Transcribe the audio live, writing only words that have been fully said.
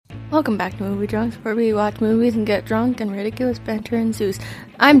Welcome back to Movie Drunks, where we watch movies and get drunk and ridiculous banter ensues.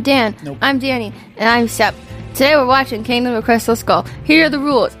 I'm Dan. Nope. I'm Danny. And I'm Sep. Today we're watching Kingdom of Crystal Skull. Here are the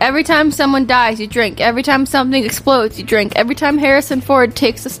rules. Every time someone dies, you drink. Every time something explodes, you drink. Every time Harrison Ford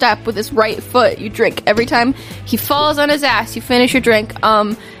takes a step with his right foot, you drink. Every time he falls on his ass, you finish your drink.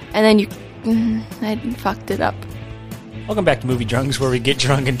 And then you... I fucked it up. Welcome back to Movie Drunks, where we get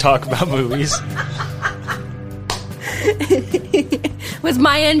drunk and talk about movies. Was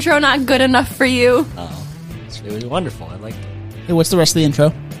my intro not good enough for you? Oh, it's really wonderful. I like it. Hey, what's the rest of the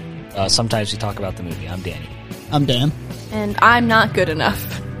intro? Sometimes we talk about the movie. I'm Danny. I'm Dan. And I'm not good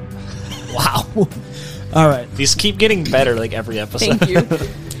enough. Wow. All right. These keep getting better like every episode. Thank you.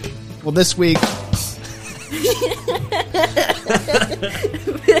 Well, this week...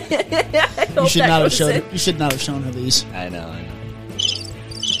 You should not have shown her these. I know.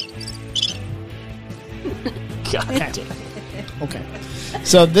 God damn. Okay.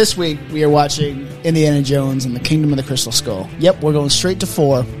 So this week we are watching Indiana Jones and the Kingdom of the Crystal Skull. Yep, we're going straight to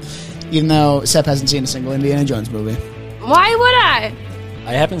 4, even though Sep hasn't seen a single Indiana Jones movie. Why would I?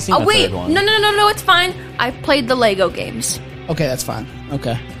 I haven't seen the Wait. third one. No, it's fine. I've played the Lego games. Okay, that's fine.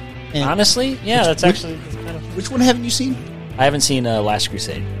 Okay. And Honestly, yeah, that's actually kind of... which one haven't you seen? I haven't seen Last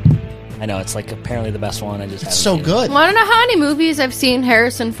Crusade. I know, it's like apparently the best one. I just It's haven't so seen good. Want to know how many movies I've seen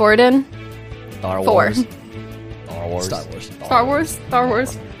Harrison Ford in? it. Star 4. Wars. Star Wars. Star Wars. Star Wars, Star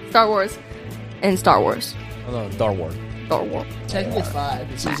Wars, Star Wars, and Star Wars. Oh, no, Star Wars. Star Wars. Technically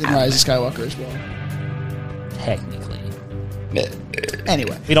 5. It's in Rise of Skywalker as well. Technically.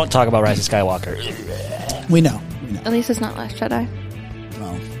 Anyway, We don't talk about Rise of Skywalker. we know. At least it's not Last Jedi.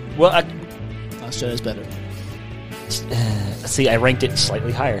 Well, Well, Last Jedi's better. see, I ranked it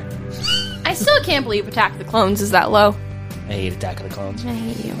slightly higher. I still can't believe Attack of the Clones is that low. I hate Attack of the Clones. I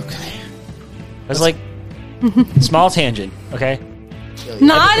hate you. Okay. It's like small tangent, okay?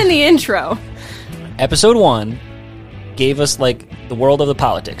 Not in the intro. Episode 1 gave us like the world of the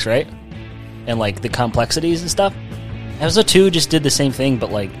politics, right? And like the complexities and stuff. Episode 2 just did the same thing,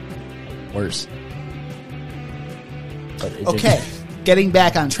 but like worse. But it Okay. Getting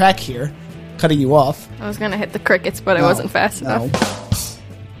back on track here, cutting you off. I was gonna hit the crickets, but I No, wasn't fast no. enough.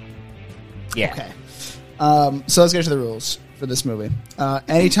 Yeah. Okay. So let's get to the rules for this movie.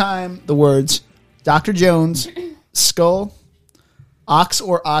 Anytime the words Dr. Jones, Skull, Ox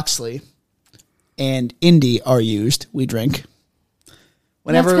or Oxley, and Indy are used, we drink.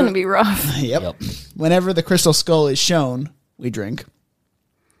 Whenever, That's gonna be rough. Yep. Whenever the crystal skull is shown, we drink.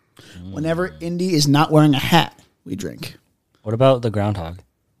 Whenever Indy is not wearing a hat, we drink. What about the groundhog?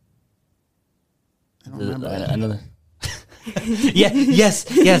 I don't remember that. Another. Yeah. Yes.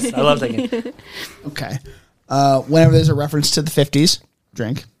 I love that game. Okay. Whenever there's a reference to the 50s,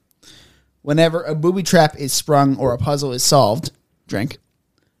 drink. Whenever a booby trap is sprung or a puzzle is solved, drink.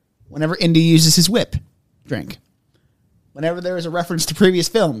 Whenever Indy uses his whip, drink. Whenever there is a reference to previous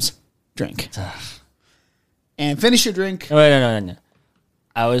films, drink. And finish your drink. Wait, no.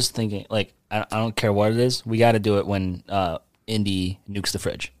 I was thinking, like, I don't care what it is. We got to do it when Indy nukes the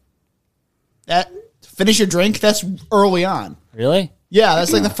fridge. Finish your drink, that's early on. Really? Yeah,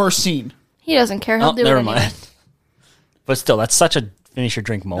 that's like the first scene. He doesn't care. He'll Oh, do never it anyway. mind. But still, that's such a finish your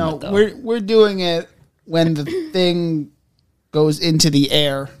drink No, moment, though. we're doing it when the thing goes into the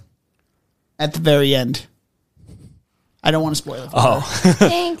air at the very end. I don't want to spoil it. Oh,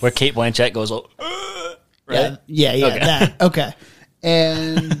 Thanks. where Kate Blanchett goes, right? Yeah, Okay. that. Okay.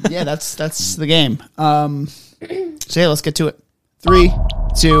 And yeah, that's the game. So yeah, let's get to it. 3,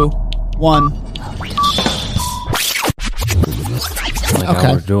 2, 1. Like Okay.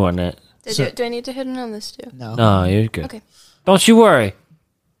 how we're doing it. Do I need to hit it on this too? No. No, you're good. Okay. Don't you worry.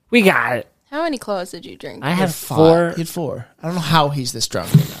 We got it. How many claws did you drink? I have 5. 4. He had 4. I don't know how he's this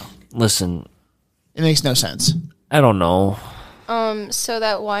drunk right now. Listen, It makes no sense. I don't know. So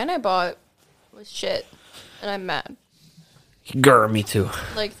that wine I bought was shit, and I'm mad. Grr, me too.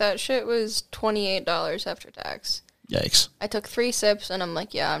 Like, that shit was $28 after tax. Yikes. I took 3 sips, and I'm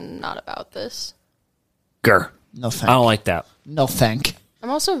like, yeah, I'm not about this. Grr. No I thank. don't like that. No thank. I'm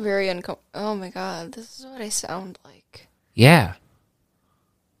also very oh my god, this is what I sound like. Yeah.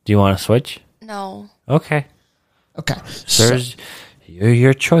 Do you want to switch? No. Okay. Okay. Sirs,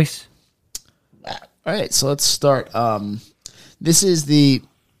 your choice. All right, so let's start. This is the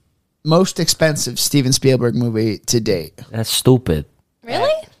most expensive Steven Spielberg movie to date. That's stupid.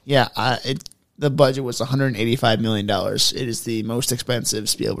 Really? Yeah, the budget was $185 million. It is the most expensive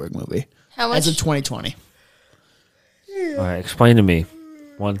Spielberg movie How much? as of 2020. All right, explain to me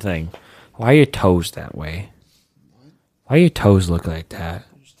one thing. Why are your toes that way? Why your toes look like that?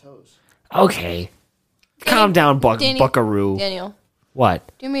 Okay. Calm down, Danny- buckaroo. Daniel,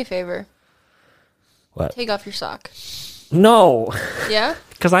 What? Do me a favor. What? Take off your sock. No. Yeah?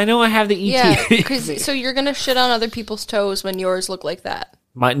 Because I know I have the ET. Yeah, so you're going to shit on other people's toes when yours look like that.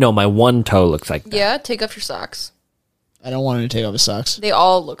 my one toe looks like that. Yeah? Take off your socks. I don't want him to take off his socks. They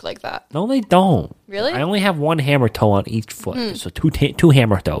all look like that. No, they don't. Really? I only have one hammer toe on each foot. So two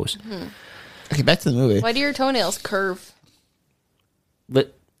hammer toes. Okay, back to the movie. Why do your toenails curve?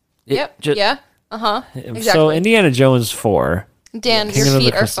 But Yep. Yeah. Uh-huh. Exactly. So Indiana Jones 4. Dan, King your of the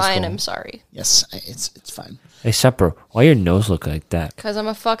feet are Crystal fine. Skull. I'm sorry. Yes, it's fine. Hey, Sepper, why your nose look like that? Because I'm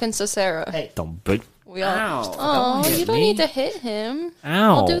a fucking Cicera. Hey. Don't but We all. Ow. Oh, Don't you hit don't me. need to hit him.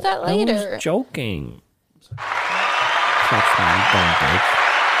 Ow. I'll do that I later. was joking. Touch me, you dumb bitch.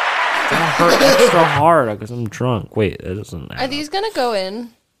 That hurt extra hard because I'm drunk. Wait, that doesn't matter. Are these going to go in?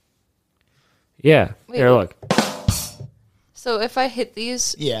 Yeah. Wait, Here, wait. look. So if I hit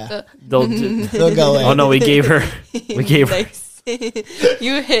these... Yeah. They'll They'll go in. oh, no, we gave her. We gave her. Nice.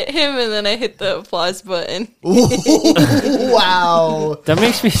 You hit him and then I hit the applause button. Wow. That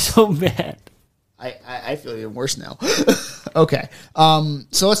makes me so mad. I feel even worse now. Okay.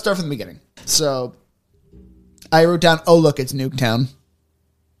 So let's start from the beginning. So I wrote down, oh, look, it's Nuketown.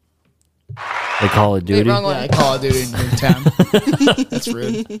 They Call of Duty. wrong one. Yeah, I Call of Duty Nuketown. That's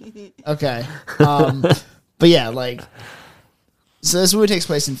rude. Okay. But yeah, like, so this movie takes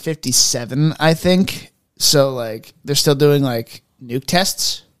place in 57, I think. So, like, they're still doing, like, nuke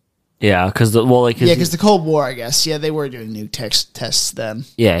tests. Yeah, because Because the Cold War, I guess. Yeah, they were doing nuke tests then.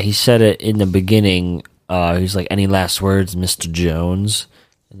 yeah, he said it in the beginning. He's like, "Any last words, Mr. Jones?"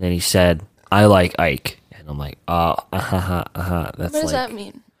 And then he said, "I like Ike." And I'm like, That's What does like that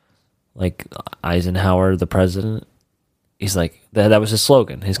mean? like Eisenhower, the president. He's like that was his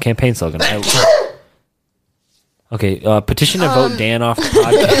slogan, his campaign slogan. Okay, petition to vote Dan off the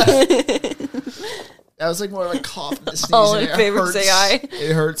podcast. That was like more like cough and sneeze. All and in it favor, hurts. say aye.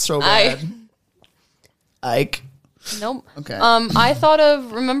 It hurts so Aye. bad. Ike. Nope. Okay. I thought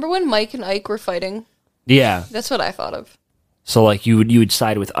of... Remember when Mike and Ike were fighting? Yeah, That's what I thought of. so like you would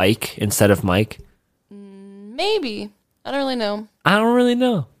side with Ike instead of Mike. Maybe. I don't really know. I don't really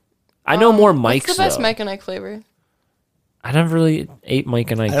know. I know more Mike's. What's the best though. Mike and Ike flavor? I never really ate Mike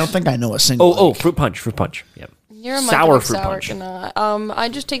and Ike. I don't think I know a single. Oh, Ike. fruit punch. Yep. You're a Mike Sour and Ike fruit sour punch. cannot. I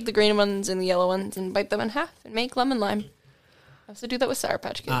just take the green ones and the yellow ones and bite them in half and make lemon lime. I also do that with Sour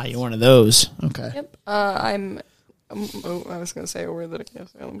Patch Kids. Ah, you're one of those. Okay. Yep. Oh, I was going to say a word that I can't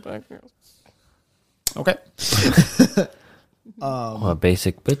say on the podcast. Okay. What a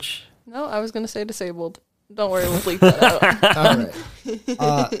basic bitch. No, I was going to say disabled. Don't worry, we'll bleep that out. All right.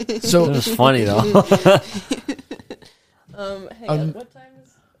 It So was funny though. Hang on. What time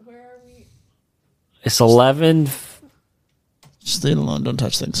is... Where are we? It's 11. just leave it alone. Don't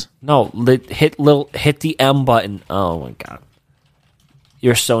touch things. No, hit the M button. Oh my god.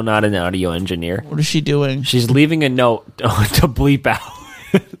 You're so not an audio engineer. What is she doing? She's leaving a note to bleep out.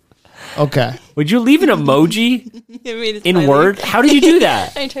 Okay. Would you leave an emoji I made a in smiley. Word? How did you do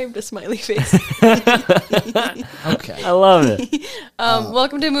that? I typed a smiley face. Okay. I love it.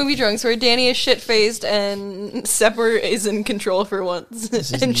 Welcome to Movie Drunks, where Danny is shit-faced and Sepper is in control for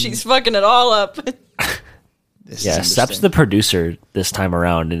once. And she's fucking it all up. This Yeah, is Sep's the producer this time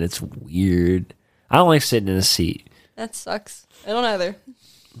around, and it's weird. I don't like sitting in a seat. That sucks. I don't either.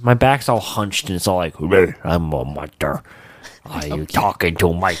 My back's all hunched, and it's all like, "Hey, I'm a mother. Are you talking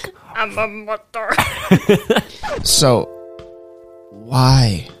to Mike?" I'm a mother. So,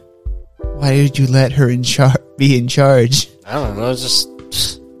 why? Why did you let her be in charge? I don't know. It's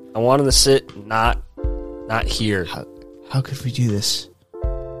just I wanted to sit not here. How could we do this?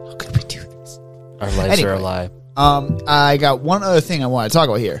 How could we do this? Our lives Anyway. are a lie. I got one other thing I want to talk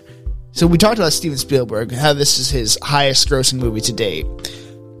about here. So we talked about Steven Spielberg, how this is his highest grossing movie to date.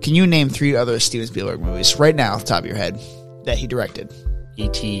 Can you name 3 other Steven Spielberg movies right now off the top of your head that he directed?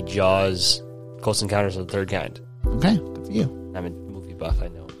 E.T., Jaws, Close Encounters of the Third Kind. Okay, good for you. I'm a movie buff, I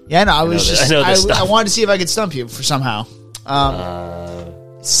know. Yeah, no, I know was this- just I know this I stuff. wanted to see if I could stump you for somehow.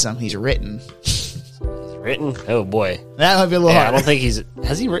 Some he's written. He's written? Oh boy. That might be a little Yeah, I hard. don't think he's...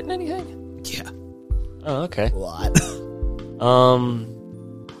 Has he written anything? Yeah, Oh, okay. a lot.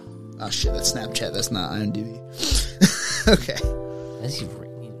 Oh shit, that's Snapchat. That's not IMDb. Okay. Has he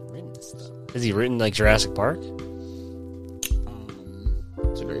written stuff? Has he written, like, Jurassic Park?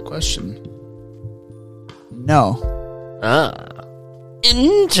 That's a great question. No, Ah. but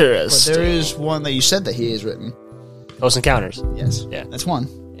Interesting. there is one that you said that he has written. Close Encounters. Yes. Yeah. That's one.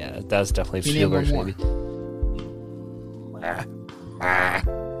 Yeah, that's definitely You name one Spielberg's maybe.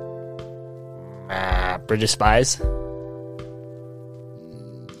 Bridge of Spies?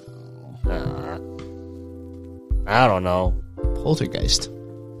 I don't know. Poltergeist.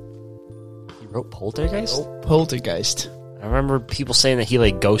 He wrote Poltergeist? Poltergeist. I remember people saying that he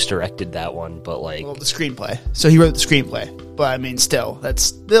like ghost directed that one, but like Well, the screenplay. So he wrote the screenplay. But I mean, still, that's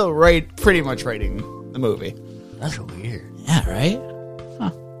still pretty much writing the movie. that's weird. Yeah, right? Huh.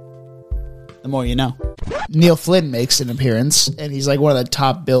 The more you know. Neil Flynn makes an appearance, and he's like one of the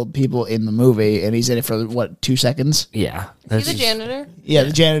top billed people in the movie, and he's in it for, 2 seconds? Yeah. Is he the janitor? Yeah,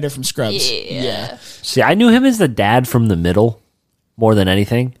 the janitor from Scrubs. Yeah. See, I knew him as the dad from The Middle more than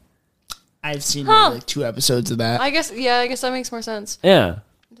anything. I've seen like 2 episodes of that. I guess that makes more sense. Yeah.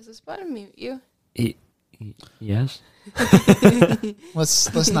 Does this button mute you? Yes.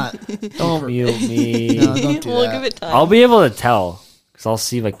 Let's not. Don't mute me. No, don't do We'll that. give it time. I'll be able to tell because I'll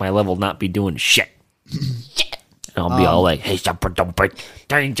see like my level not be doing shit. And I'll be all like, "Hey, don't break,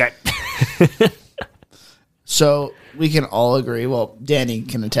 danger." So we can all agree. Well, Danny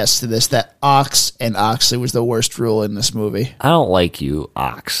can attest to this that Ox and Oxley was the worst rule in this movie. I don't like you,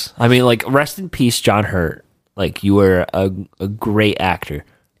 Ox. I mean, like, rest in peace, John Hurt. Like, you were a great actor,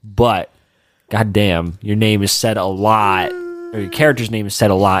 but goddamn, your name is said a lot, or your character's name is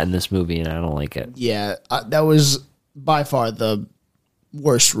said a lot in this movie, and I don't like it. Yeah, that was by far the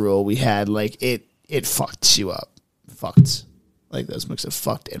worst rule we had. Like it fucked you up. Fucked. Like those mix of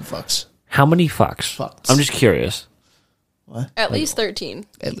fucked and fucks. How many fucks? Fucks. I'm just curious. At least 13.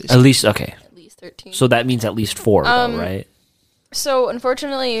 At least. At least, okay. At least 13. So that means at least 4, though, right? So,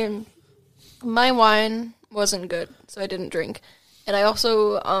 unfortunately, my wine wasn't good, so I didn't drink. And I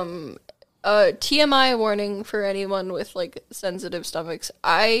also, TMI warning for anyone with, like, sensitive stomachs.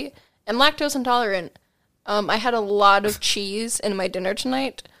 I am lactose intolerant. I had a lot of cheese in my dinner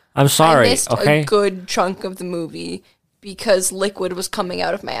tonight. I'm sorry, I missed okay? a good chunk of the movie because liquid was coming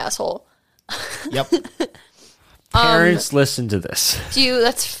out of my asshole. Yep. Parents, listen to this.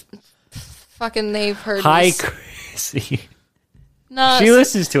 That's fucking, they've heard Hi, this. Chrissy. No, She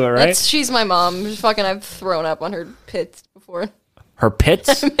listens to it, right? she's my mom. Fucking, I've thrown up on her pits before. Her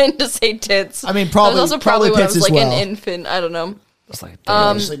pits? I meant to say tits. I mean, That probably was also probably when I pits was as like well. an infant. I don't know. It's like,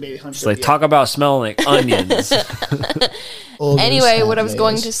 Obviously, maybe it's like talk about smelling like onions. Anyway, what I was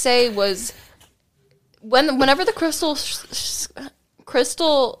going to say was whenever the crystal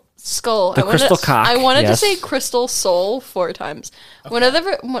skull, The crystal cock, I wanted yes. to say crystal soul 4 times.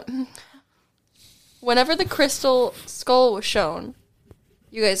 Whenever the crystal skull was shown,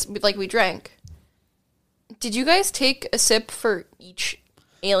 you guys we drank. Did you guys take a sip for each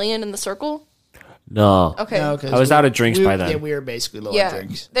alien in the circle? No. Okay. No, 'cause I was out of drinks by then. Yeah, we were basically low on Yeah,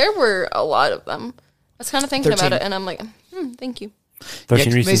 drinks. there were a lot of them. I was kind of thinking 13. about it, and I'm like, thank you. 13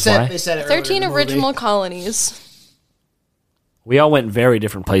 Yeah, Reasons they Why. said it earlier 13 in the movie. original colonies. We all went very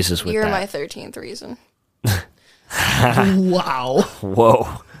different places with You're that. my 13th reason. Wow.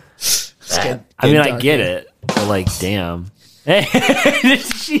 Whoa. Get I mean, I darker. get it, but like, damn.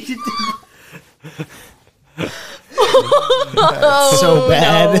 So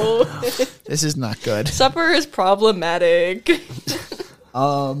bad. No. This is not good. Supper is problematic.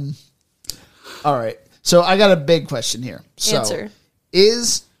 All right. So I got a big question here. So Answer.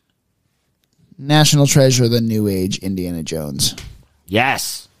 Is National Treasure the New Age Indiana Jones?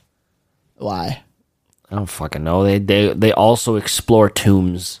 Yes. Why? I don't fucking know. They also explore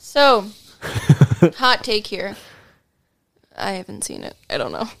tombs. So, hot take here. I haven't seen it. I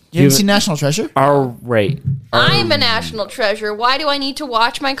don't know. You haven't seen National Treasure? All right. I'm a national treasure. Why do I need to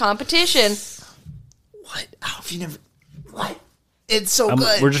watch my competition? What? How have you never? What? It's so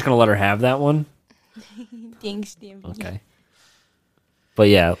good. We're just gonna let her have that one. Thanks, Damn. Okay. But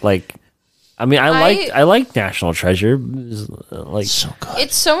yeah, like, I mean, I like National Treasure. Like, so good.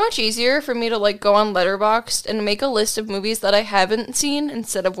 It's so much easier for me to like go on Letterboxd and make a list of movies that I haven't seen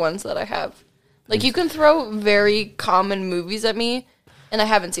instead of ones that I have. Like you can throw very common movies at me, and I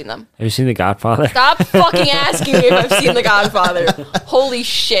haven't seen them. have you seen The Godfather? Stop fucking asking me if I've seen The Godfather. Holy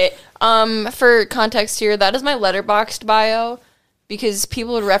shit. For context here, that is my Letterboxd bio because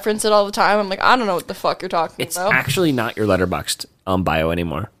people would reference it all the time. I'm like, I don't know what the fuck you're talking It's about. actually not your Letterboxd bio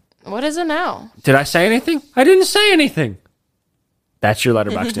anymore. What is it now? Did I say anything? I didn't say anything. That's your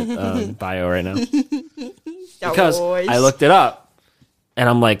Letterboxd bio right now. Because I looked it up, and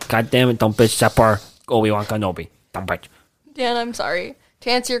I'm like, God damn it, don't bitch Separ Obi-Wan Kenobi. Don't bitch. Dan, I'm sorry. To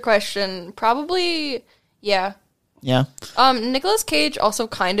answer your question, probably, yeah. Yeah. Nicolas Cage also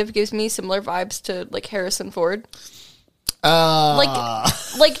kind of gives me similar vibes to like Harrison Ford.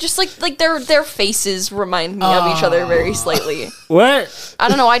 Like their faces remind me of each other very slightly. What? I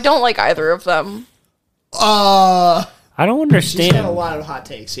don't know. I don't like either of them. I don't She's got a understand. lot of hot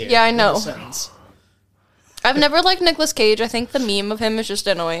takes here. Yeah, I know. in a sentence. I've never liked Nicolas Cage. I think the meme of him is just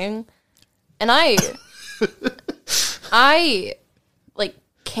annoying. And I I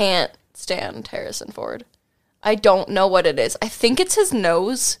can't stand Harrison Ford. I don't know what it is. I think it's his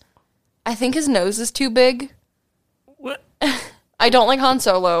nose. I think his nose is too big. What? I don't like Han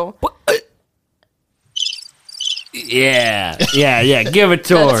Solo. Yeah. Give it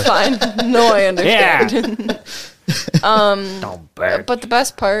to That's her. fine. No, I understand. Don't burn. But the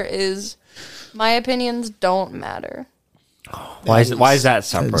best part is my opinions don't matter. Why is that That's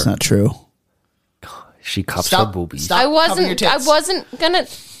separate? not true. She cups Stop. her boobies. Stop. I covering your wasn't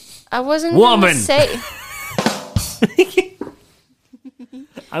tits. gonna Woman. say.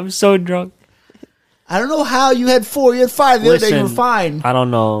 I'm so drunk. I don't know how you had 4. You had 5 the other day. You were Listen, fine. I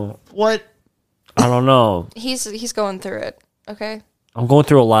don't know. What? I don't know. He's going through it. Okay. I'm going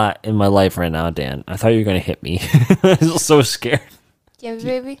through a lot in my life right now, Dan. I thought you were going to hit me. I was so scared. Yeah,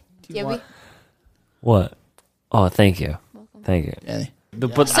 baby. Yeah, want- What? Oh, thank you. Thank you. Yeah.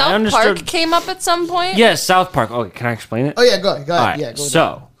 But I South understood. Park came up at some point. Yes, South Park. Okay, can I explain it? Oh yeah, go ahead. All right. Yeah, go ahead.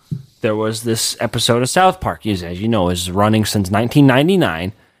 So there was this episode of South Park, as you know, is running since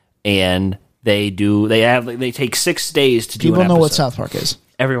 1999, and they take 6 days to do. People an know what episode. South Park is.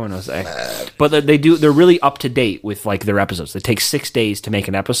 Everyone knows that. But they're really up to date with like their episodes. They take 6 days to make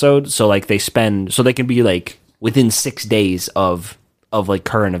an episode, so like they can be like within 6 days of like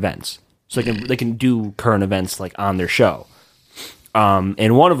current events. So they can do current events like on their show.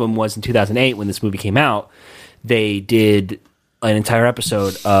 And one of them was in 2008 when this movie came out. They did an entire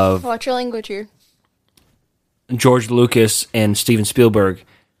episode of Watch your language here. George Lucas and Steven Spielberg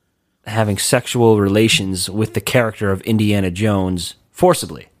having sexual relations with the character of Indiana Jones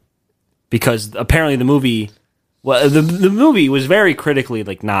forcibly, because apparently the movie was very critically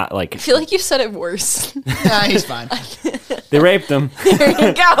not like I feel like you said it worse. Nah, he's fine. they raped him. There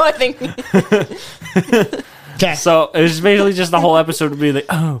you go. I think. Okay. So it was basically just the whole episode would be like,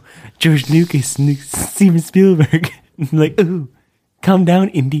 oh, George Lucas and Steven Spielberg, like, oh, calm down,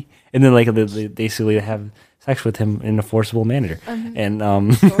 Indy, and then like they basically have sex with him in a forcible manner, and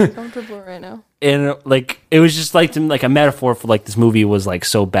Uncomfortable right now. and like it was just like a metaphor for like this movie was like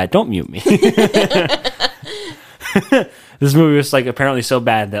so bad. Don't mute me. This movie was like apparently so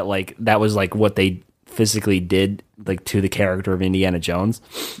bad that like that was like what they physically did like to the character of Indiana Jones.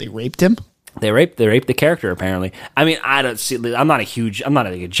 They raped him. They raped the character apparently. I mean, I don't see. I'm not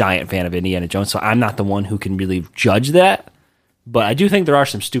like a giant fan of Indiana Jones, so I'm not the one who can really judge that. But I do think there are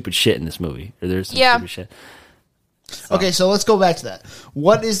some stupid shit in this movie. Or there's some stupid shit. Okay, so let's go back to that.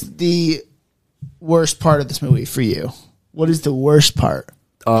 What is the worst part of this movie for you? What is the worst part?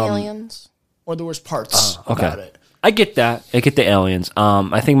 Aliens. Or the worst parts Okay. about it? I get that. I get the aliens.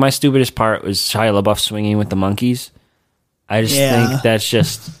 I think my stupidest part was Shia LaBeouf swinging with the monkeys. I just think that's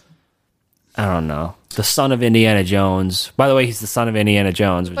just, I don't know. The son of Indiana Jones. By the way, he's the son of Indiana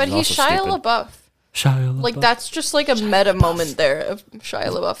Jones, which But is he's also Shia stupid. LaBeouf. Shia LaBeouf. Like, that's just like a meta moment there of Shia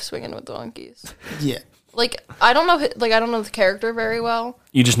LaBeouf swinging with the monkeys. Yeah. Like, I don't know the character very well.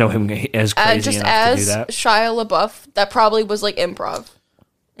 You just know him as crazy Just enough to do as that. Shia LaBeouf, that probably was like improv.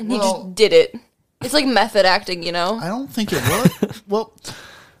 And he Well- just did it. It's like method acting, you know? I don't think it would. Well,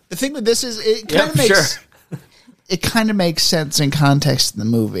 the thing with this is it kind of Yeah, makes sure. it kind of makes sense in context of the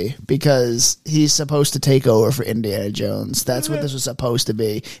movie because he's supposed to take over for Indiana Jones. That's what this was supposed to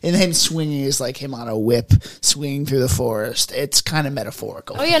be. And him swinging is like him on a whip swinging through the forest. It's kind of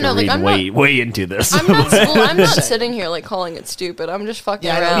metaphorical. Oh yeah, no, like Reading I'm not way into this. I'm not sitting here like calling it stupid. I'm just fucking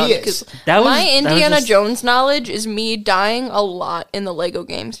Yeah, I know around he is. because That my was Indiana just- Jones knowledge is me dying a lot in the Lego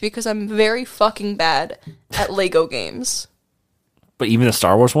games because I'm very fucking bad at Lego games. But even the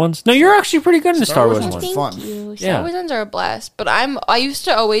Star Wars ones? No, you're actually pretty good in the Star Wars Wars ones. was fun. You. Yeah. Star Wars ones are a blast, but I used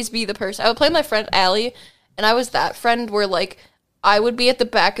to always be the person. I would play my friend Allie, and I was that friend where like I would be at the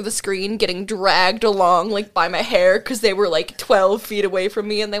back of the screen getting dragged along like by my hair because they were like 12 feet away from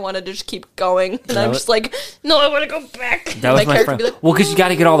me and they wanted to just keep going, and I'm just like, no, I want to go back. That was my character friend. would be like, Well, because you got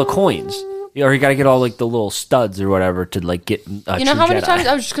to get all the coins. Or you got to get all like the little studs or whatever to like get a you know true how many Jedi. times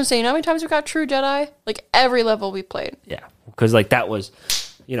I was just gonna say, you know how many times we got True Jedi? Like every level we played. Yeah, because like that was,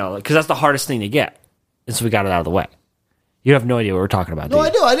 because that's the hardest thing to get, and so we got it out of the way. You have no idea what we're talking about. No,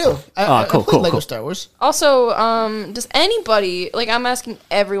 do you? I do. I cool, played cool, Lego cool. Star Wars. Also, does anybody like? I'm asking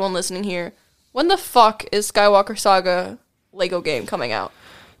everyone listening here, when the fuck is Skywalker Saga Lego game coming out?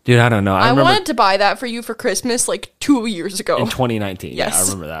 Dude, I don't know. I I remember wanted to buy that for you for Christmas like 2 years ago. in 2019. Yeah, I Yes.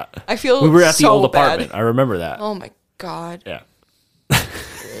 remember that. I feel we were at the so old bad. apartment. I remember that. Oh my god, Yeah,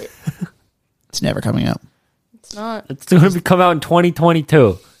 It's never coming out. it's not. it's going to come out in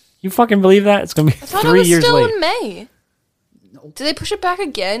 2022. You fucking believe that? It's going to be I thought it 3 was years still late. in May. Did they push it back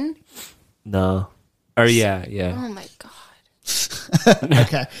again? No. Or yeah. Oh my god.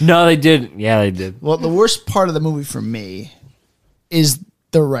 Okay. No, they didn't. Yeah, they did. Well, the worst part of the movie for me is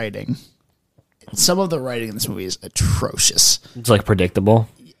the writing. Some of the writing in this movie is atrocious. It's like predictable.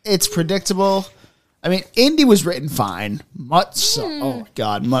 It's predictable. I mean, Indy was written fine. Mutt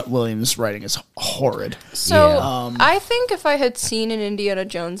Williams' writing is horrid. So Yeah. I think if I had seen an Indiana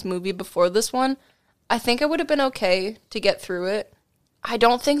Jones movie before this one, I think I would have been okay to get through it. I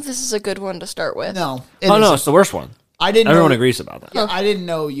don't think this is a good one to start with. No. No, it's the worst one. I didn't Everyone know, agrees about that. Yeah, I didn't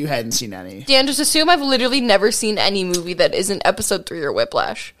know you hadn't seen any. Dan, just assume I've literally never seen any movie that isn't Episode 3 or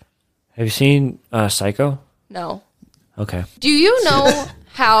Whiplash. Have you seen Psycho? No. Okay. Do you know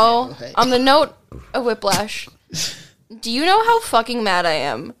how, on the note of Whiplash, do you know how fucking mad I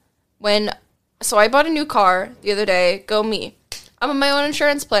am so I bought a new car the other day, go me. I'm on my own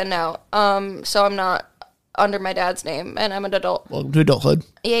insurance plan now, so I'm not under my dad's name, and I'm an adult. Welcome to adulthood.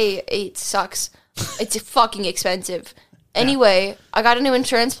 Yeah, it sucks. It's fucking expensive. Anyway, I got a new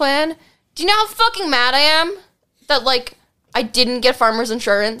insurance plan. Do you know how fucking mad I am that, like, I didn't get farmer's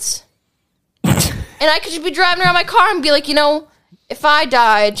insurance? And I could just be driving around my car and be like, you know, if I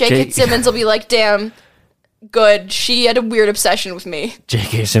die, J.K. Simmons will be like, damn, good. She had a weird obsession with me.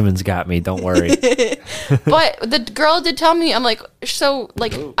 J.K. Simmons got me. Don't worry. But the girl did tell me, I'm like, so,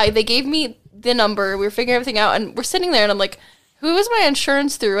 like, they gave me the number. We were figuring everything out, and we're sitting there, and I'm like, who is my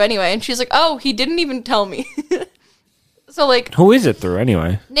insurance through anyway? And she's like, oh, he didn't even tell me. So, like, Who is it through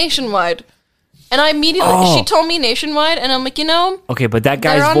anyway? Nationwide. And I immediately, she told me Nationwide, and I'm like, you know, Okay, but that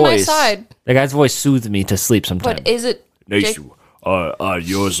they're guy's on my voice. side. That guy's voice soothes me to sleep sometimes. But is it, Nation, on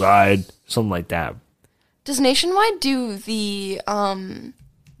your side, something like that. does Nationwide do the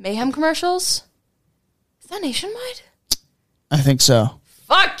Mayhem commercials? Is that Nationwide? I think so.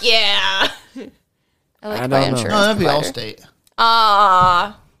 Fuck yeah! I like I my don't know. insurance No, that'd be provider. Allstate.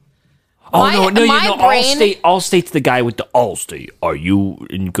 Oh My- no, my brain- Allstate's the guy with the Allstate. Are you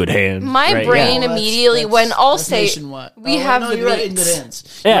in good hands? My Right, brain yeah. Well, immediately when that's Allstate, nationwide. we Oh, have no, the you're right, in meats. good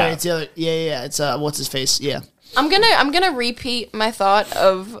hands. Yeah. You're right, it's the other. Yeah. It's what's his face? Yeah. I'm gonna repeat my thought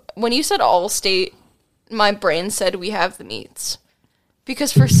of when you said Allstate, my brain said we have the meats.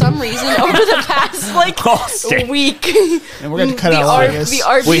 Because for some reason over the past like Allstate. week, And we're going to cut out all of this. the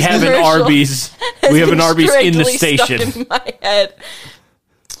Arby's We have an commercial Arby's. has We have an been Arby's in the strangely stuck station. in my head.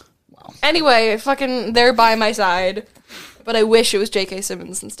 Wow. Anyway, fucking, they're by my side, but I wish it was J.K.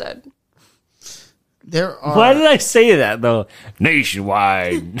 Simmons instead. There are. Why did I say that though?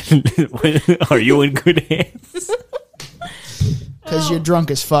 Nationwide. Are you in good hands? Because you're drunk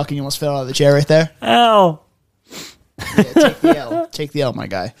as fuck and you almost fell out of the chair right there. Oh. Yeah, take the L. Take the L, my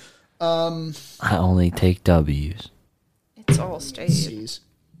guy. I only take W's. It's Allstate. C's.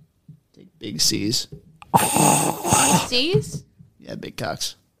 Take big C's. C's? Yeah, big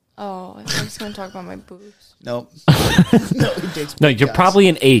cocks. Oh, I was going to talk about my boobs. Nope. No, he takes No, big you're cocks. probably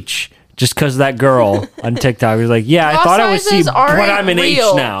an H. Just because that girl on TikTok was like, yeah, I Bra thought I was C, sizes but aren't I'm an real.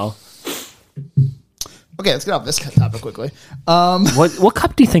 H now. Okay, let's get off this topic quickly. What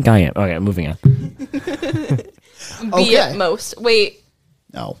cup do you think I am? Okay, moving on. B Okay. at most. Wait,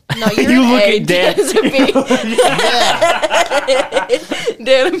 No. no, you're You an look A. at Dan. Dan's a B.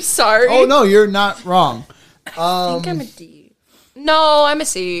 Dan, I'm sorry. Oh, no, you're not wrong. I think I'm a D. No, I'm a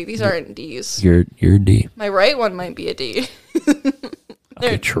C. These aren't D's. You're D. My right one might be a D.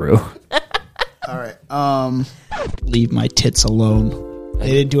 Okay, true. All right. Leave my tits alone. They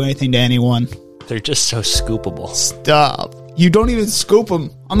didn't do anything to anyone. They're just so scoopable. Stop. You don't even scoop them.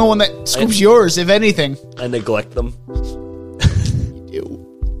 I'm the one that scoops yours, if anything. I neglect them.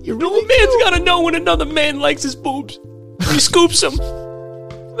 You No really man's gotta know when another man likes his boobs. He scoops them.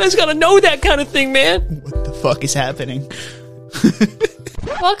 Man's gotta know that kind of thing, man. What the fuck is happening?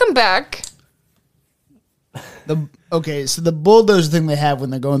 Welcome back. Okay, so the bulldozer thing they have when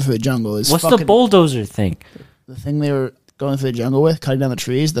they're going through the jungle is What's fucking, the bulldozer thing? the thing they were going through the jungle with, cutting down the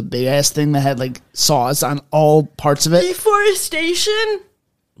trees, the big ass thing that had like saws on all parts of it. Deforestation?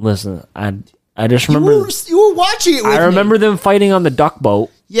 Listen, I just You remember. were watching it with I remember me. them fighting on the duck boat.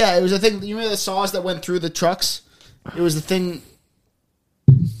 Yeah, it was a thing. You remember the saws that went through the trucks? It was the thing.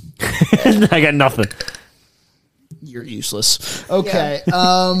 I got nothing. You're useless. Okay,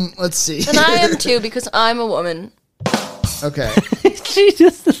 let's see. And I am too because I'm a woman. Okay,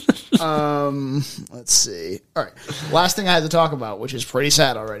 Jesus. let's see. All right, last thing I had to talk about, which is pretty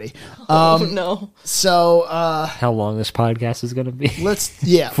sad already. Oh no. So How long this podcast is gonna be? let's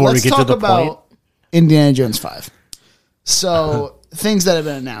Before we let's get to talk the about point. Indiana Jones 5. So things that have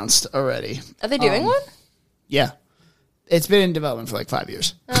been announced already. Are they doing one? Yeah, it's been in development for like 5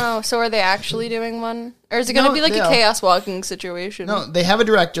 years. Oh, so are they actually doing one? Or is it going to No, be like they a are. chaos walking situation? No, they have a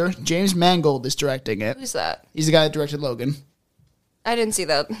director. James Mangold is directing it. Who's that? He's the guy that directed Logan. I didn't see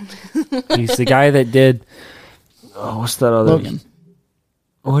that. He's the guy that did. Oh, what's that other? Logan.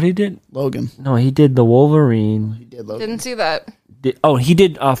 What he did? Logan. No, he did the Wolverine. He did Logan. Didn't see that. He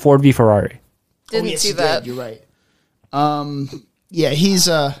did Ford v Ferrari. Didn't yes, see he that. did. You're right. Yeah, he's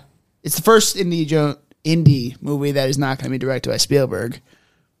it's the first indie movie that is not going to be directed by Spielberg.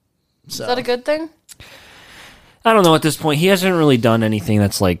 So Is that a good thing? I don't know at this point. He hasn't really done anything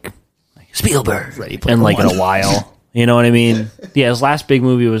that's like Spielberg Ready Player in like in One. a while. You know what I mean? Yeah, his last big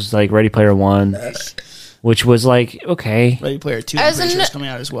movie was like Ready Player One, which was like okay. Ready Player 2 As I'm pretty an- sure is coming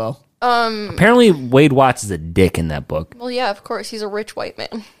out as well. Apparently, Wade Watts is a dick in that book. Well, yeah, of course. He's a rich white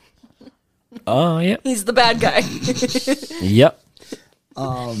man. Oh yeah, He's the bad guy. yep.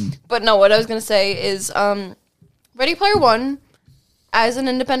 But no, what I was going to say is Ready Player One, as an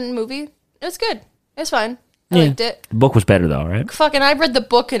independent movie, it was good. It was fine. I Yeah. liked it. The book was better though, right? Fucking, I read the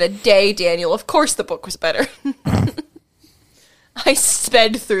book in a day, Daniel. Of course the book was better. I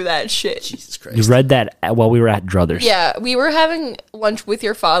sped through that shit. Jesus You Christ. read that while we were at Druthers. Yeah, we were having lunch with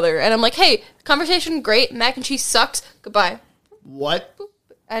your father, and I'm like, hey, conversation great, mac and cheese sucks, goodbye. What?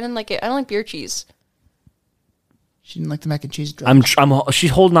 I didn't like it. I don't like beer cheese. She didn't like the mac and cheese drink.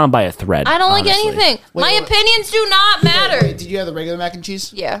 She's holding on by a thread. I don't like honestly. anything. My wait. opinions do not matter. Wait, did you have the regular mac and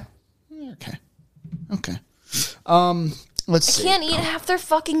cheese? Yeah. Okay. Okay. Let's see. Can't eat half their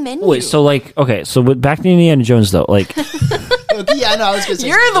fucking menu. Wait, so like, okay, so back to Indiana Jones though, like, Okay, yeah, no, I was gonna say.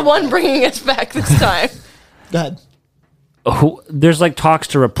 You're the one bringing us back this time. Go ahead. there's like talks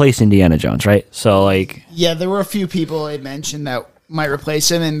to replace Indiana Jones, right? So like, Yeah, there were a few people it mentioned that might replace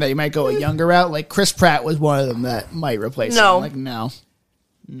him, and they might go a younger route. Like Chris Pratt was one of them that might replace No. him. Like no.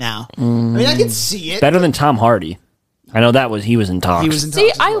 I mean, I can see it. better than Tom Hardy. I know he was in talks. He was in See,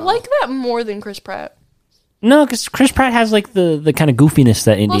 talks as I well. like that more than Chris Pratt. No, because Chris Pratt has like the kind of goofiness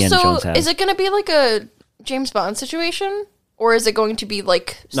that Well, Indiana so Jones has. is it going to be like a James Bond situation? Or is it going to be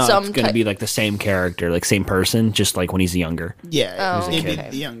like No, some it's going to be like the same character, like same person, just like when he's younger. Yeah, Oh, it'd be okay.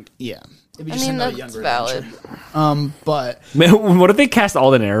 the young. Yeah, it'd be I just mean, another that's younger valid. adventure. But Man, what if they cast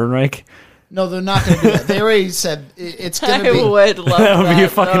Alden Ehrenreich? no, they're not going to do that. They already said it's going to I be. would love That would be that,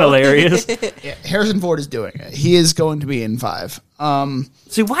 fucking though. hilarious. Yeah, Harrison Ford is doing it. He is going to be in 5.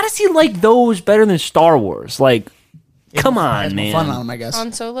 See, why does he like those better than Star Wars? Like, come on, Has more man. fun on him, I guess.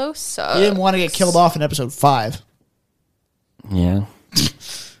 Han Solo sucks. He didn't want to get killed off in Episode 5. Yeah.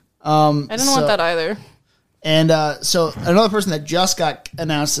 I didn't want that either. And so another person that just got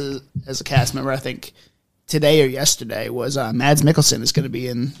announced as a cast member, I think today or yesterday, was Mads Mikkelsen is going to be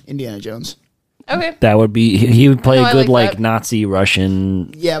in Indiana Jones. Okay. That would be, he would play No, a I good like like that. Nazi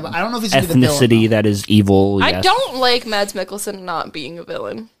Russian Yeah, but I don't know if he's going to be the villain. ethnicity though. that is evil. I yes. don't like Mads Mikkelsen not being a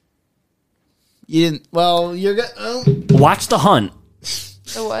villain. You didn't. Well, you're going. Watch The Hunt.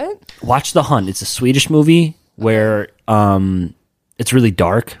 The what? Watch The Hunt. It's a Swedish movie where it's really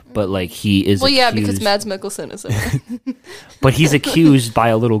dark, but like he is Well, yeah, because accused- Mads Mikkelsen is in it. but he's accused by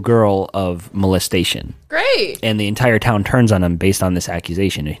a little girl of molestation. Great. And the entire town turns on him based on this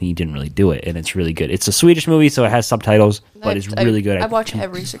accusation, and he didn't really do it, and it's really good. It's a Swedish movie, so it has subtitles, but it's really good. I watch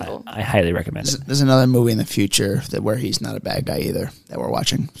every single. I highly recommend it. There's another movie in the future where he's not a bad guy either that we're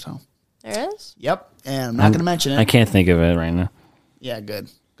watching. So, There is? yep. And I'm not going to mention it. I can't think of it right now. Yeah, good.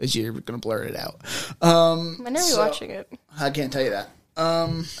 Because you're going to blur it out. When are we So- watching it? I can't tell you that.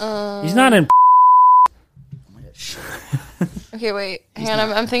 He's not in. Okay, wait. Hang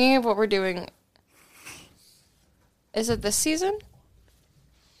on. I'm thinking of what we're doing. Is it this season?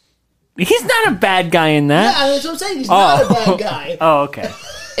 He's not a bad guy in that. Yeah, that's what I'm saying. He's not a bad guy. Oh, okay.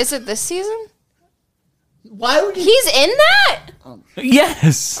 Is it this season? Why would you? He's in that?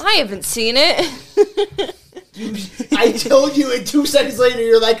 Yes. I haven't seen it. I told you, and 2 seconds later,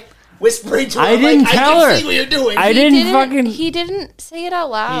 you're like whispering to her. I didn't tell I her. can see what you're doing. I didn't fucking. He didn't say it out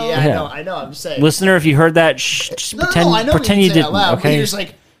loud. Yeah, Yeah. I know. I'm just saying. Listener, if you heard that, just no, pretend, I know pretend you you didn't say it didn't. out loud, but Okay. you're just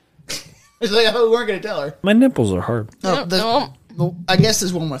like, it's like I thought we weren't going to tell her. My nipples are hard. No, I guess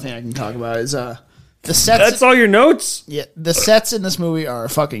there's one more thing I can talk about is the sets. That's all your notes. Yeah, the sets in this movie are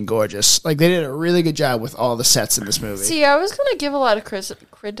fucking gorgeous. Like they did a really good job with all the sets in this movie. See, I was gonna give a lot of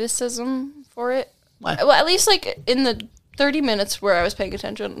criticism for it. Why? Well, at least like in the 30 minutes where I was paying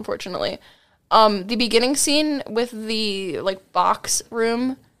attention. Unfortunately, the beginning scene with the like box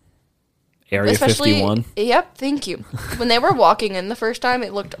room, Area especially. 51. Yep, thank you. When they were walking in the first time,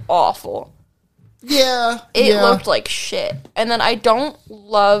 it looked awful. Yeah, It yeah. looked like shit. And then I don't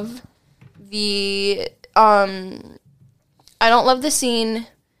love the I don't love the scene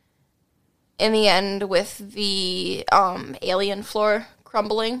in the end with the alien floor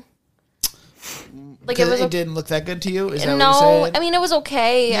crumbling. Like it didn't look that good to you? Is that what no, you're saying? I mean it was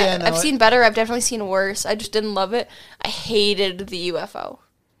okay. Yeah, no, I've seen better. I've definitely seen worse. I just didn't love it. I hated the UFO.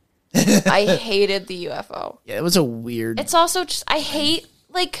 I hated the UFO. Yeah, it was a weird. It's also just I hate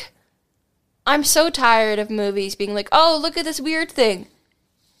like I'm so tired of movies being like, oh, look at this weird thing,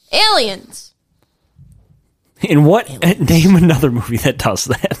 aliens. In what? Name another movie that does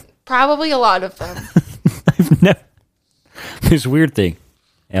that. Probably a lot of them. I've never. This weird thing,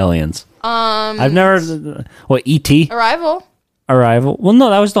 aliens. I've never. What? E.T. Arrival. Arrival. Well, no,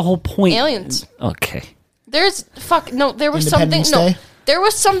 that was the whole point. Aliens. Okay. There was Independence something. Day? No, there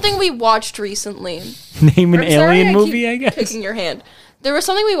was something we watched recently. Name an I'm sorry, alien I movie, keep I guess. Picking your hand. There was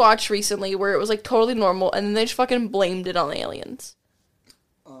something we watched recently where it was like totally normal, and then they just fucking blamed it on aliens.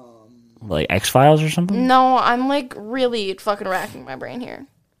 Like X-Files or something? No, I'm like really fucking racking my brain here.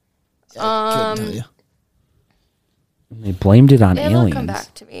 I couldn't tell you. They blamed it on It'll aliens. come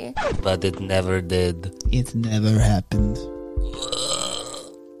back to me. But it never did. It never happened.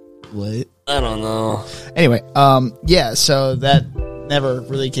 What? I don't know. Anyway, yeah, so that never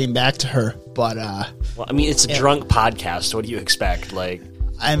really came back to her, but Well, I mean, it's a drunk podcast. So what do you expect? Like,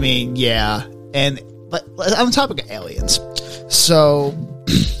 I mean, yeah, but on the topic of aliens, so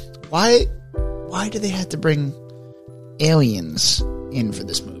why do they have to bring aliens in for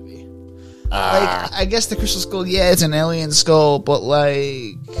this movie? Like, I guess the Crystal Skull, yeah, it's an alien skull, but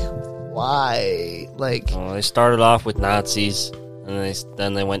like, why? Like, well, they started off with Nazis, and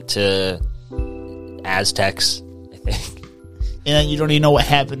then they went to Aztecs, I think. and you don't even know what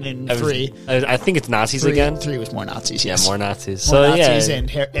happened in 3. I think it's Nazis 3 again. 3 was more Nazis. Yeah, Yes. more Nazis. More So Nazis yeah,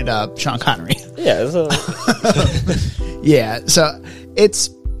 and Sean Connery. yeah. So, Yeah, so it's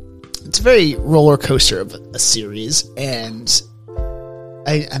a very roller coaster of a series, and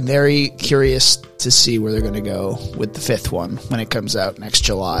I'm very curious to see where they're going to go with the 5th one when it comes out next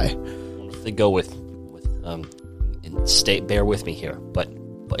July. if they go with and bear with me here, but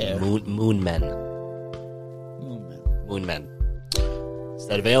Yeah. moon men.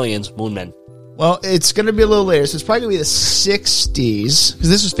 Instead of aliens, moon men. Well, it's going to be a little later, so it's probably going to be the 60s, because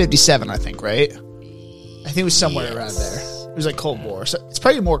this was 57, I think, right? I think it was somewhere around there. It was like Cold War, so it's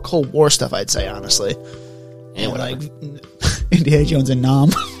probably more Cold War stuff, I'd say, honestly. And like Indiana Jones and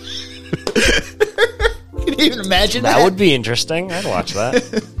Nam. Can you even imagine that? That would be interesting. I'd watch that.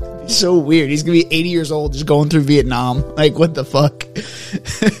 So weird. He's gonna be 80 years old, just going through Vietnam. Like, what the fuck?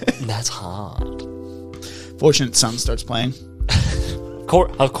 That's hard. Fortunate Son starts playing.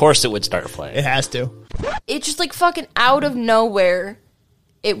 Of course, it would start playing. It has to. It's just like fucking out of nowhere.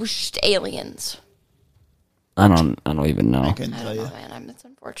 It was just aliens. I don't even know. I couldn't I tell don't you. know, man. It's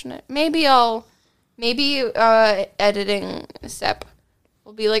unfortunate. Maybe editing Sep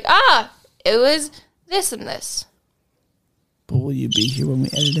will be like, it was this and this. But will you be here when we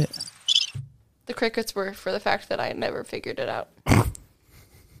edit it? The crickets were for the fact that I never figured it out.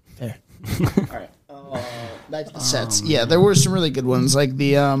 Fair. All right. Back to the sets. Yeah, there were some really good ones. Like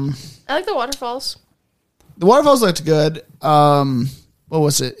the I like the waterfalls. waterfalls looked good. What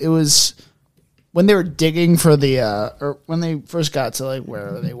was it? It was when they were digging for the or when they first got to like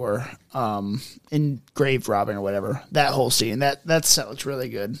where they were in grave robbing or whatever. That whole scene, that set looks really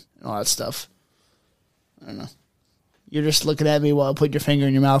good and all that stuff. I don't know. You're just looking at me while I put your finger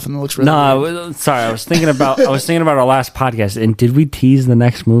in your mouth, and it looks really weird. Sorry. I was thinking about our last podcast. And did we tease the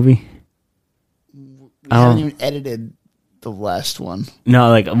next movie? We haven't even edited the last one. No,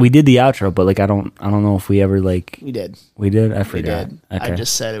 like we did the outro, but like I don't know if we ever like We did. we did. I We forgot. did. Okay. I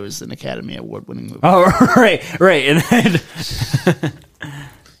just said it was an Academy Award winning movie. Oh, right, and then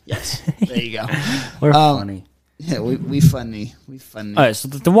Yes. There you go. we're funny. Yeah, we funny. We funny. All right, so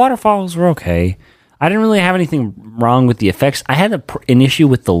the waterfalls were okay. I didn't really have anything wrong with the effects. I had an issue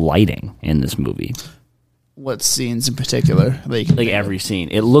with the lighting in this movie. What scenes in particular? Like every scene,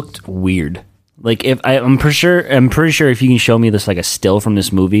 it looked weird. Like I'm pretty sure if you can show me this like a still from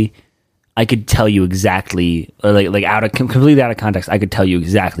this movie, I could tell you exactly, or like completely out of context, I could tell you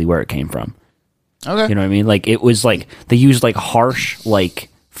exactly where it came from. Okay. You know what I mean? Like it was like they used like harsh like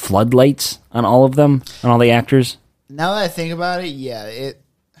floodlights on all of them, on all the actors. Now that I think about it, yeah,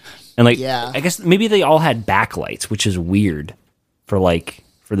 And like, Yeah. I guess maybe they all had backlights, which is weird for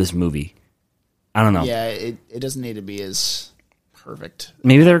this movie. I don't know. yeah, it doesn't need to be as perfect.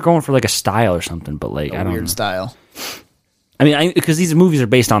 Maybe they're going for like a style or something, but like, I don't Weird know. style. I mean, because these movies are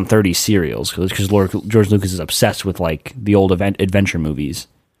based on 30 serials, because George Lucas is obsessed with like the old adventure movies,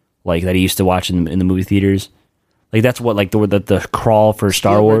 like that he used to watch in the movie theaters. Like that's what like the crawl for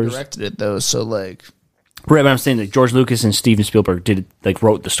Star Spielberg Wars. directed it though, so like Right, but I'm saying that George Lucas and Steven Spielberg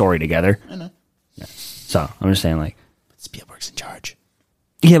wrote the story together. I know. So I'm just saying like, Spielberg's in charge.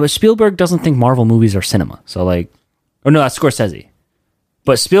 yeah, Yeah, but Spielberg doesn't think Marvel movies are cinema. So like, oh no, that's Scorsese.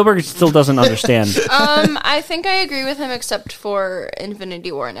 But Spielberg still doesn't understand. I think I agree with him except for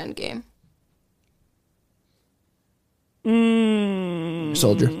Infinity War and Endgame.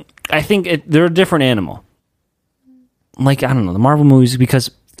 Soldier. I think they're a different animal. Like, I don't know, the Marvel movies,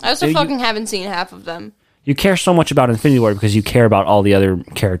 because I also fucking haven't seen half of them. you care so much about Infinity War because you care about all the other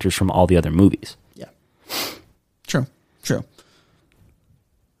characters from all the other movies. Yeah. True.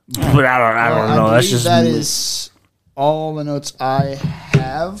 But I don't know. That's just that is all the notes I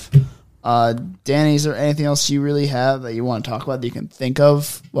have. Danny, is there anything else you really have that you want to talk about that you can think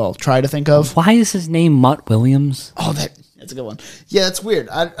of? Well, try to think of. Why is his name Mutt Williams? Oh, that's a good one. Yeah, that's weird.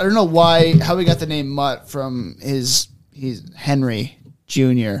 I don't know how he got the name Mutt from he's Henry Jr.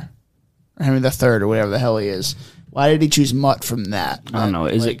 or Henry the Third or whatever the hell he is. Why did he choose Mutt from that? I don't know.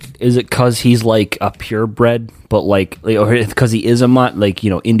 Is it because he's like a purebred, but like or because he is a mutt? Like, you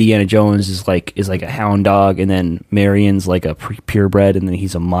know, Indiana Jones is like a hound dog, and then Marion's like a purebred, and then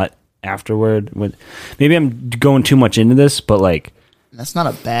he's a mutt afterward. Maybe I'm going too much into this, but like that's not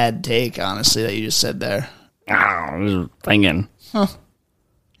a bad take, honestly, that you just said there. I was thinking.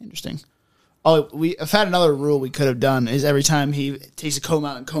 Interesting. Oh, I've had another rule we could have done is every time he takes a comb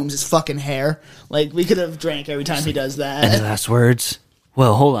out and combs his fucking hair, like we could have drank every time he does that. Any last words?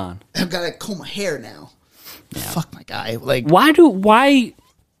 Well, hold on. I've got to comb my hair now. Yeah. Fuck my guy. Like, why is Shia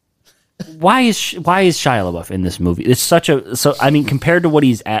LaBeouf in this movie? It's I mean, compared to what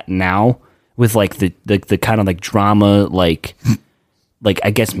he's at now with like the kind of like drama, like I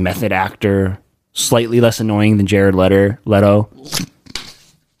guess method actor, slightly less annoying than Jared Leto.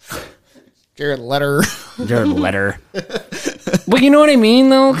 Jared Leto. Well, you know what I mean,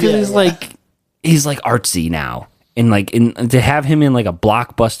 though, because he's like artsy now, and to have him in like a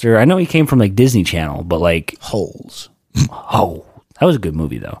blockbuster. I know he came from like Disney Channel, but like Holes. Oh, that was a good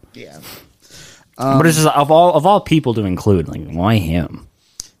movie though. Yeah. But it's just of all people to include, like, why him?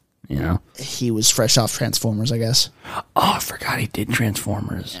 You know, he was fresh off Transformers, I guess. Oh, I forgot he did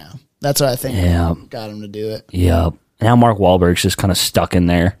Transformers. Yeah, that's what I think. Yeah, got him to do it. Yep. Now Mark Wahlberg's just kind of stuck in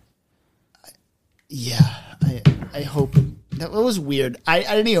there. Yeah, I hope that was weird. I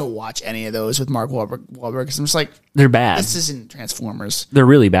didn't even watch any of those with Mark Wahlberg because I'm just like, they're bad. This isn't Transformers. They're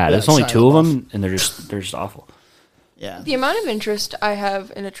really bad. There's only Shia two of LaBeouf. them, and they're just awful. Yeah. The amount of interest I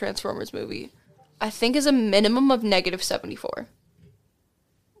have in a Transformers movie, I think, is a minimum of -74.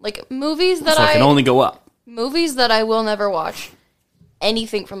 Like movies that So it can only go up. Movies that I will never watch.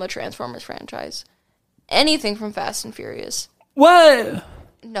 Anything from the Transformers franchise, anything from Fast and Furious. What?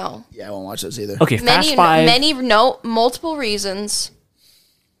 No. Yeah, I won't watch those either. Okay, Fast 5. Multiple reasons,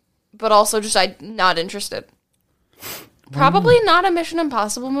 but also just I'm not interested. Probably not a Mission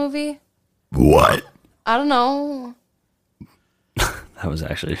Impossible movie. What? I don't know. That was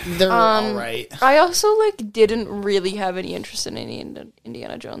actually. They're all right. I also didn't really have any interest in any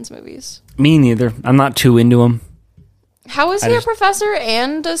Indiana Jones movies. Me neither. I'm not too into them. How is he a professor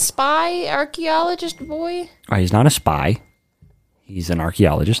and a spy archaeologist boy? Oh, he's not a spy. He's an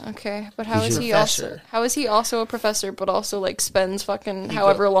archeologist. Okay, but how He's is a he professor. also a professor, but also spends fucking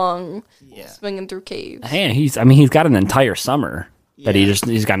however long Yeah. swinging through caves? Hey, he's got an entire summer that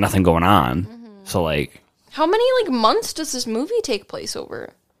he's got nothing going on. So How many months does this movie take place over?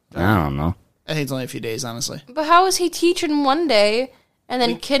 I don't know. I think it's only a few days, honestly. But how is he teaching one day, and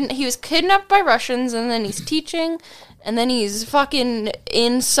then he was kidnapped by Russians, and then he's teaching, and then he's fucking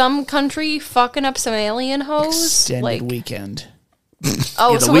in some country fucking up some alien hoes? Extended weekend.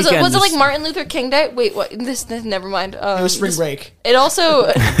 Oh, Yeah, the so was it weekend like is- Martin Luther King Day? Wait, what? This never mind. It was spring break. It also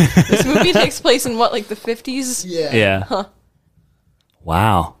this movie takes place in what, the 50s? Yeah. Yeah. Huh.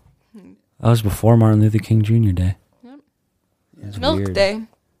 Wow. That was before Martin Luther King Jr. Day. That's Milk weird. Day.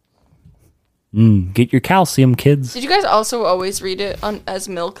 Get your calcium, kids. Did you guys also always read it as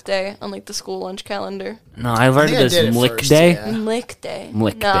Milk Day on the school lunch calendar? No, I learned think I it did as it Lick first, Day. yeah. Milk Day.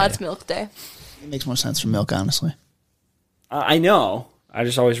 Milk No, Day. it's Milk Day. It makes more sense for milk, honestly. I know. I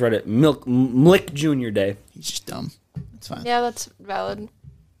just always read it Lick Jr. Day. He's just dumb. It's fine. Yeah, that's valid.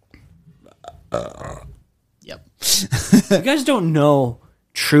 Yep. You guys don't know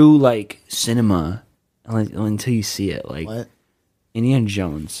true cinema until you see it. What? Indiana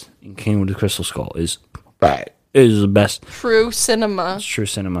Jones and King with the Crystal Skull is the best. True cinema. It's true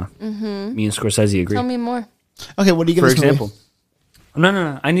cinema. Mm-hmm. Me and Scorsese agree. Tell me more. Okay, what do you give For this movie? example,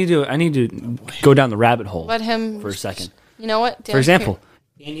 no. I need to go down the rabbit hole Let him. for a second. You know what? For example,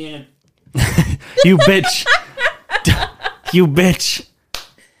 Indiana. You bitch. You bitch.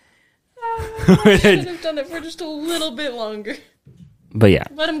 I should have done it for just a little bit longer. But yeah,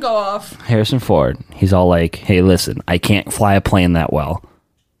 Let him go off. Harrison Ford. He's all like, "Hey, listen, I can't fly a plane that well,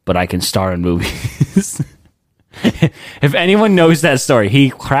 but I can star in movies. If anyone knows that story,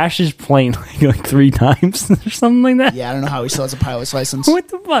 he crashed his plane like 3 times or something like that. Yeah, I don't know how he still has a pilot's license. What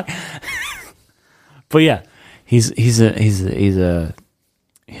the fuck? But yeah, he's a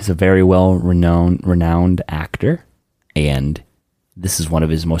very well renowned actor, and this is one of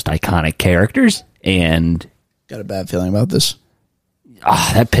his most iconic characters. And Got a bad feeling about this.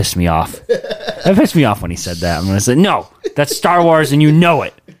 that pissed me off. That pissed me off when he said that. I'm gonna say no. That's Star Wars, and you know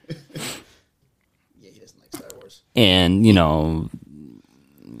it. Yeah, he doesn't like Star Wars. And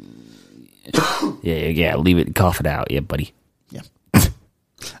yeah, leave it, cough it out, yeah, buddy. Yeah.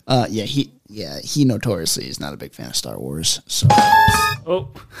 He notoriously is not a big fan of Star Wars. So Oh,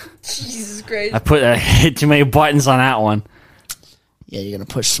 Jesus Christ. I hit too many buttons on that one. yeah, you're gonna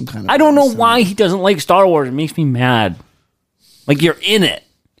push some kind of. I don't know why he doesn't like Star Wars. It makes me mad. Like, you're in it.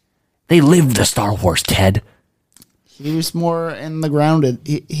 They lived the Star Wars, Ted. He was more in the grounded.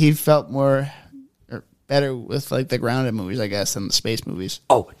 He felt more or better with like the grounded movies, I guess, than the space movies.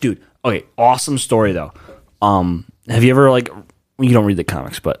 Oh, dude. Okay, awesome story though. Have you ever you don't read the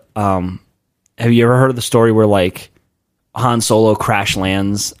comics, but have you ever heard of the story where like Han Solo crash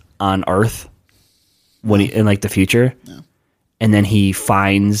lands on Earth when he in like the future? No. And then he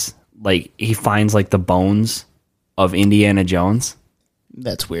finds the bones of Indiana Jones.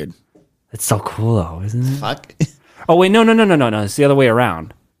 That's weird. It's so cool though, isn't it? Fuck. Oh wait, no. It's the other way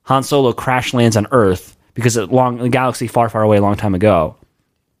around. Han Solo crash lands on Earth because a galaxy far, far away, a long time ago.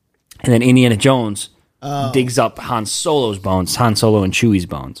 And then Indiana Jones digs up Han Solo's bones, Han Solo and Chewie's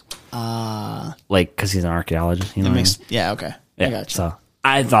bones. Because he's an archaeologist. You know what I mean? Yeah. Okay. Yeah, I got you. so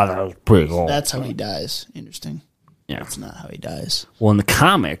I thought that was pretty cool. That's how he dies. Interesting. Yeah. That's not how he dies. Well, in the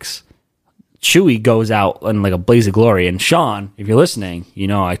comics, Chewie goes out in like a blaze of glory, and Sean, if you're listening, you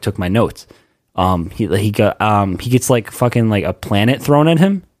know I took my notes. He gets like fucking like a planet thrown at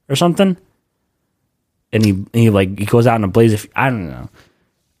him or something, and he goes out in a blaze of, I don't know.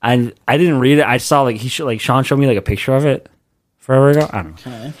 I didn't read it. I saw Sean showed me like a picture of it forever ago. I don't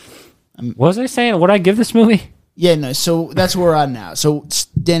know. Okay. What was I saying? What did I give this movie? Yeah. No. So that's where we're at now. So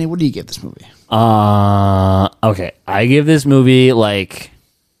Danny, what do you give this movie? Okay, I give this movie like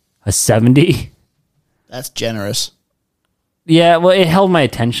a 70. That's generous. Yeah, well, it held my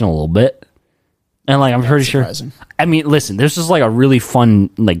attention a little bit, and like I'm pretty surprising. sure. I mean, listen, this is like a really fun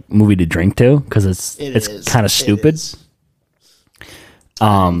like movie to drink to because it's kind of stupid.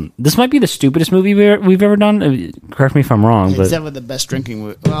 This might be the stupidest movie we've ever done. Correct me if I'm wrong, It's but definitely the best drinking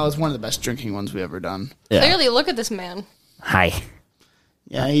movie. Well, it's one of the best drinking ones we've ever done. yeah. Clearly, look at this man. Hi,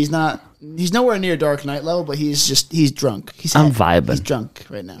 Yeah, he's nowhere near Dark Knight level, but he's drunk. I'm vibing. He's drunk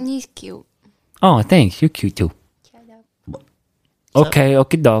right now. He's cute. Oh, thanks. You're cute too. Okay,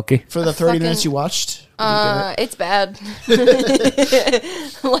 okie dokie. For the 30 minutes you watched, It's bad.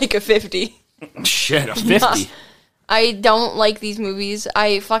 Like a 50. Shit, a 50. I don't like these movies.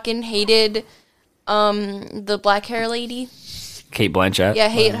 I fucking hated the black hair lady. Kate Blanchett. Yeah, I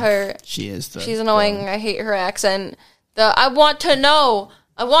hate her. she's annoying. I hate her accent. I want to know.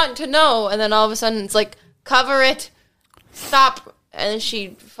 And then all of a sudden it's like, cover it. Stop. And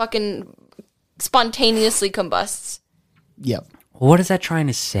she fucking spontaneously combusts. Yep. What is that trying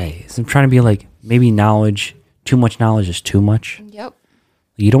to say? Is it trying to be like maybe knowledge? Too much knowledge is too much. Yep.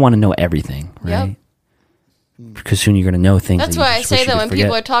 You don't want to know everything, right? Yep. Because soon you're going to know things. That's that you why I just say wish you that could when forget.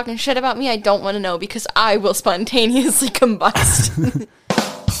 people are talking shit about me, I don't want to know because I will spontaneously combust.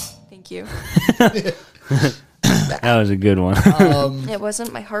 Thank you. That was a good one. It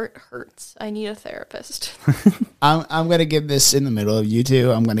wasn't. My heart hurts. I need a therapist. I'm gonna give this in the middle of you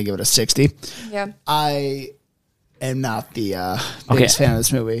two. I'm gonna give it a 60. Yeah. I am not the biggest fan of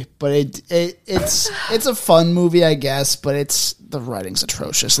this movie, but it's a fun movie, I guess. But the writing's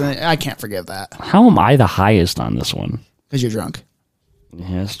atrocious, and I can't forgive that How am I the highest on this one? because you're drunk.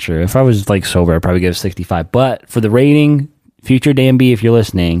 Yeah, that's true. If I was like sober, I'd probably give it 65. But for the rating, future Dan B, if you're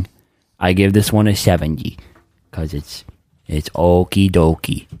listening, I give this one a 70 because it's okie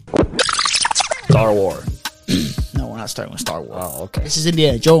dokie. Star Wars. No, we're not starting with Star Wars. Oh, okay. This is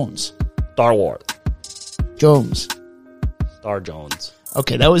Indiana Jones. Star Wars. Jones. Star Jones.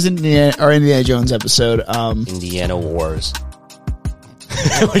 Okay, that was our Indiana Jones episode. Indiana Wars.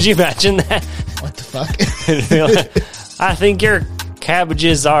 Would you imagine that? What the fuck? I think your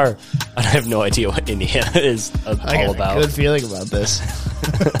cabbages are... I have no idea what Indiana is I all got about. a good feeling about this.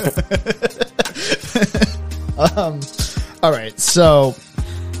 All right, so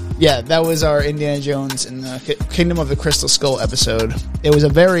yeah, that was our Indiana Jones and the Kingdom of the Crystal Skull episode. It was a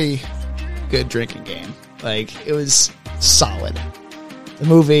very good drinking game. Like, it was solid. The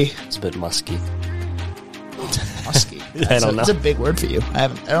movie, It's a bit musky. musky. I don't know. It's a big word for you. I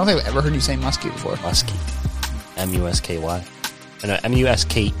don't think I've ever heard you say musky before. Musky. M-U-S-K-Y. No,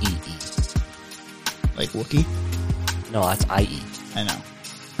 M-U-S-K-E-E. Like Wookie? No, that's I-E. I know.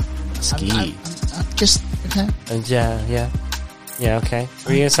 Ski. I'm just okay. Yeah, okay. What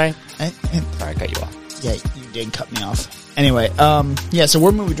are you going to say? I Sorry, I cut you off. Yeah, you did cut me off. Anyway, yeah, so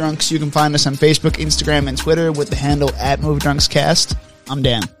we're Movie Drunks. You can find us on Facebook, Instagram, and Twitter with the handle @MovieDrunksCast. I'm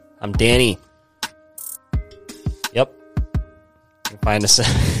Dan. I'm Danny. Yep. You can find us.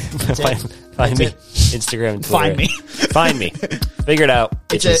 Find me. Instagram and Twitter. Find me. Find me. Figure it out.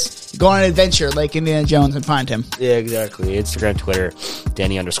 Go on an adventure like Indiana Jones and find him. Yeah, exactly. Instagram, Twitter,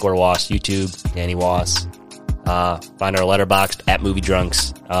 Danny_Was, YouTube, Danny Was. Find our letterboxd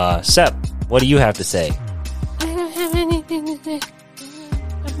 @MovieDrunks. Sep, what do you have to say? I don't have anything to say.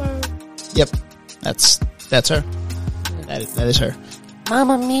 Yep, that's her. That is her.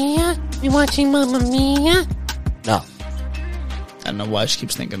 Mamma Mia? You watching Mamma Mia? No. I don't know why she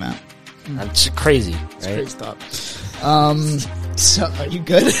keeps thinking that. That's crazy, right? Crazy thought. So are you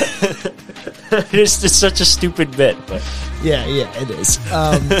good? It's such a stupid bit, but yeah, it is.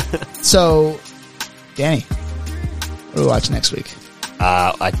 So, Danny, what do we watch next week?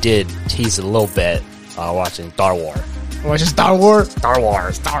 I did tease a little bit watching Star Wars. We're watching Star Wars.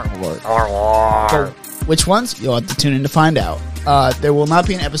 So, which ones? You'll have to tune in to find out. There will not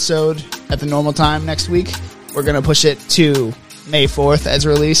be an episode at the normal time next week. We're going to push it to May 4th as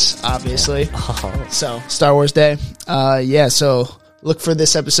release, obviously. Oh. So, Star Wars Day. Yeah, so look for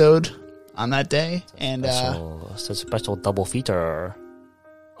this episode on that day. And It's a special double feature.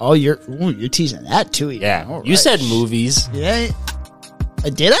 oh, you're teasing that too. Even. Yeah, All you right. said movies. Yeah.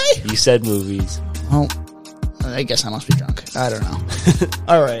 Did I? You said movies. Well, I guess I must be drunk. I don't know.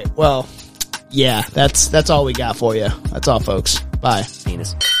 All right. Well, yeah, that's all we got for you. That's all, folks. Bye.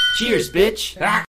 Penis. Cheers, bitch.